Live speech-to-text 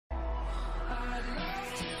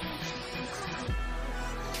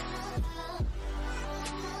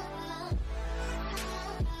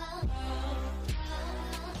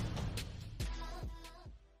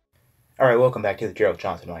Alright, welcome back to the Gerald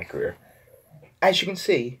Johnson MyCareer. As you can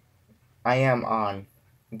see, I am on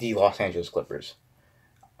the Los Angeles Clippers.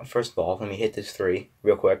 First of all, let me hit this 3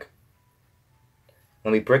 real quick.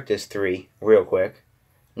 Let me brick this 3 real quick.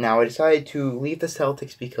 Now, I decided to leave the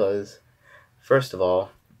Celtics because, first of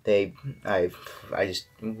all,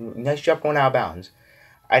 nice job going out of bounds.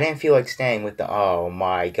 I didn't feel like staying with the, oh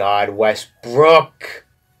my god, Westbrook!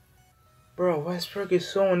 Bro, Westbrook is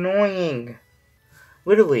so annoying.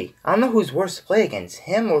 Literally, I don't know who's worse to play against,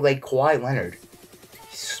 him or like Kawhi Leonard.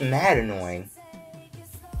 He's mad annoying.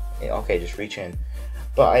 Yeah, okay, just reach in.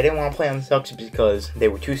 But I didn't want to play on the Celtics because they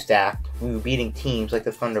were too stacked. We were beating teams like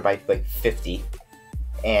the Thunder by like 50.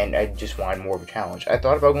 And I just wanted more of a challenge. I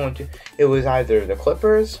thought about going to, it was either the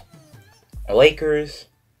Clippers, Lakers,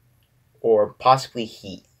 or possibly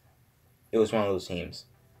Heat. It was one of those teams.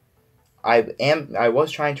 I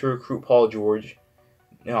was trying to recruit Paul George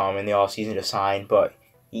in the offseason to sign, but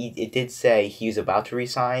it did say he was about to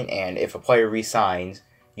resign, and if a player resigns,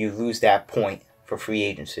 you lose that point for free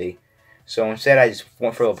agency. So instead, I just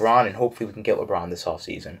went for LeBron, and hopefully we can get LeBron this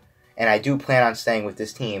offseason. And I do plan on staying with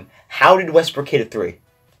this team. How did Westbrook hit a 3?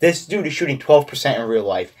 This dude is shooting 12% in real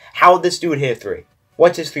life. How did this dude hit a 3?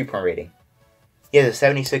 What's his 3-point rating? He has a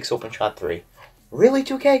 76 open shot 3. Really,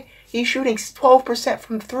 2K? He's shooting 12%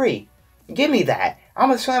 from 3. Give me that. I'm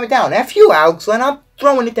going to slam it down. F you, Alex Len. I'm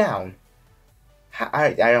throwing it down.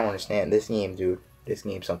 I don't understand this game, dude. This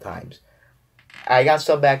game sometimes. I got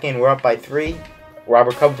subbed back in. We're up by 3.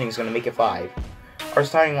 Robert Covington is going to make it 5. Our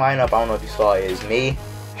starting lineup, I don't know if you saw, is me,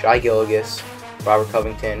 Shai Gilgeous, Robert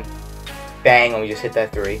Covington. Bang, and we just hit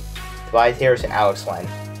that 3. Tobias Harris and Alex Len.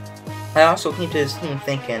 I also came to this team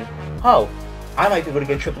thinking, oh, I might be able to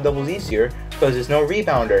get triple doubles easier because there's no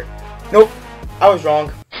rebounder. Nope. I was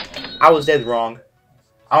wrong. I was dead wrong.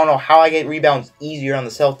 I don't know how I get rebounds easier on the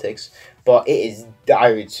Celtics, but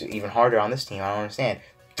it's even harder on this team. I don't understand.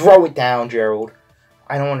 Throw it down, Gerald.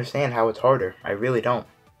 I don't understand how it's harder. I really don't.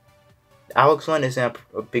 Alex Len isn't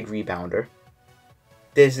a big rebounder.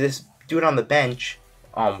 There's this dude on the bench,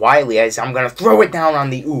 Wiley. I'm going to throw it down on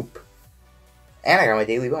the oop. And I got my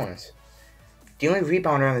daily bonus. The only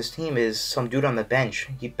rebounder on this team is some dude on the bench.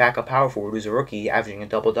 He backup power forward who's a rookie, averaging a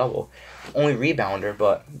double-double. Only rebounder,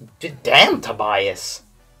 but damn, Tobias.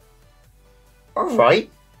 Alright.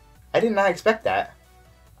 I did not expect that.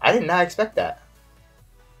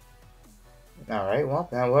 Alright, well,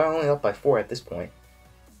 now we're only up by 4 at this point.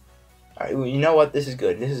 Alright, well, you know what? This is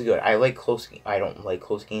good. I like close games. I don't like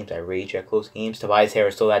close games. I rage at close games. Tobias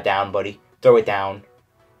Harris, throw that down, buddy. Throw it down.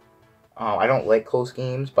 I don't like close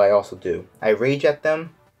games, but I also do. I rage at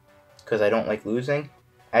them because I don't like losing.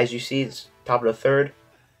 As you see, it's top of the 3rd.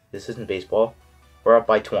 This isn't baseball. We're up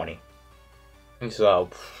by 20. So,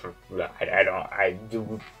 I'm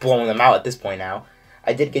blowing them out at this point now.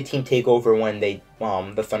 I did get team takeover when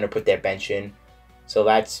the Thunder put their bench in. So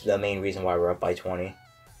that's the main reason why we're up by 20.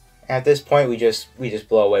 At this point, we just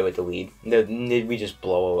blow away with the lead. We just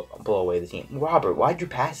blow away the team. Robert, why'd you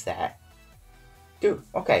pass that? Dude,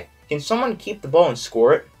 okay. Can someone keep the ball and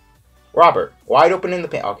score it? Robert, wide open in the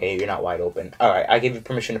paint. Okay, you're not wide open. Alright, I give you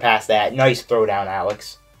permission to pass that. Nice throw down,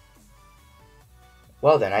 Alex.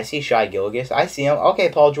 Well then, I see Shai Gilgeous. I see him. Okay,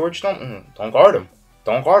 Paul George, don't guard him.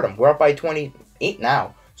 Don't guard him. We're up by 28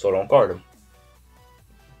 now, so don't guard him.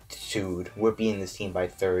 Dude, we're beating this team by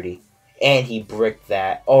 30. And he bricked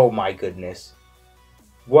that. Oh my goodness.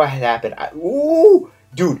 What happened? Ooh!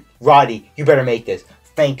 Dude, Roddy, you better make this.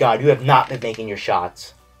 Thank God, you have not been making your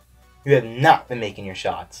shots.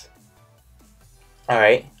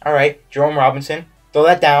 Alright. Jerome Robinson. Throw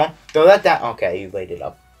that down. Okay, you laid it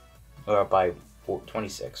up. We're up by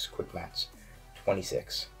 26. Quick maths.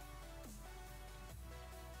 26.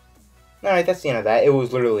 Alright, that's the end of that. It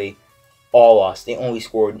was literally all us. They only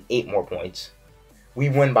scored 8 more points. We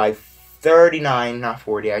win by 39, not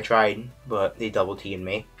 40. I tried, but they double-teamed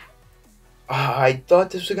me. I thought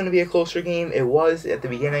this was going to be a closer game. It was at the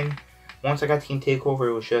beginning. Once I got team takeover,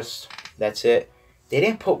 it was just, that's it. They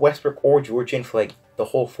didn't put Westbrook or George in for like the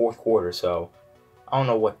whole 4th quarter, so I don't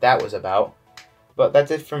know what that was about. But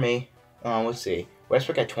that's it for me. Let's see.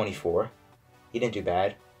 Westbrook had 24. He didn't do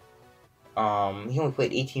bad. He only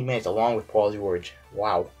played 18 minutes along with Paul George.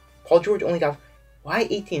 Wow. Paul George only got... Why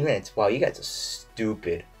 18 minutes? Wow, you guys are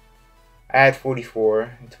stupid. I had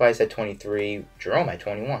 44. Tobias had 23. Jerome had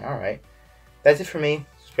 21. Alright. That's it for me.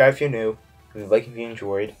 Subscribe if you're new. Leave a like if you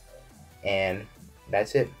enjoyed. And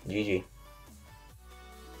that's it. GG.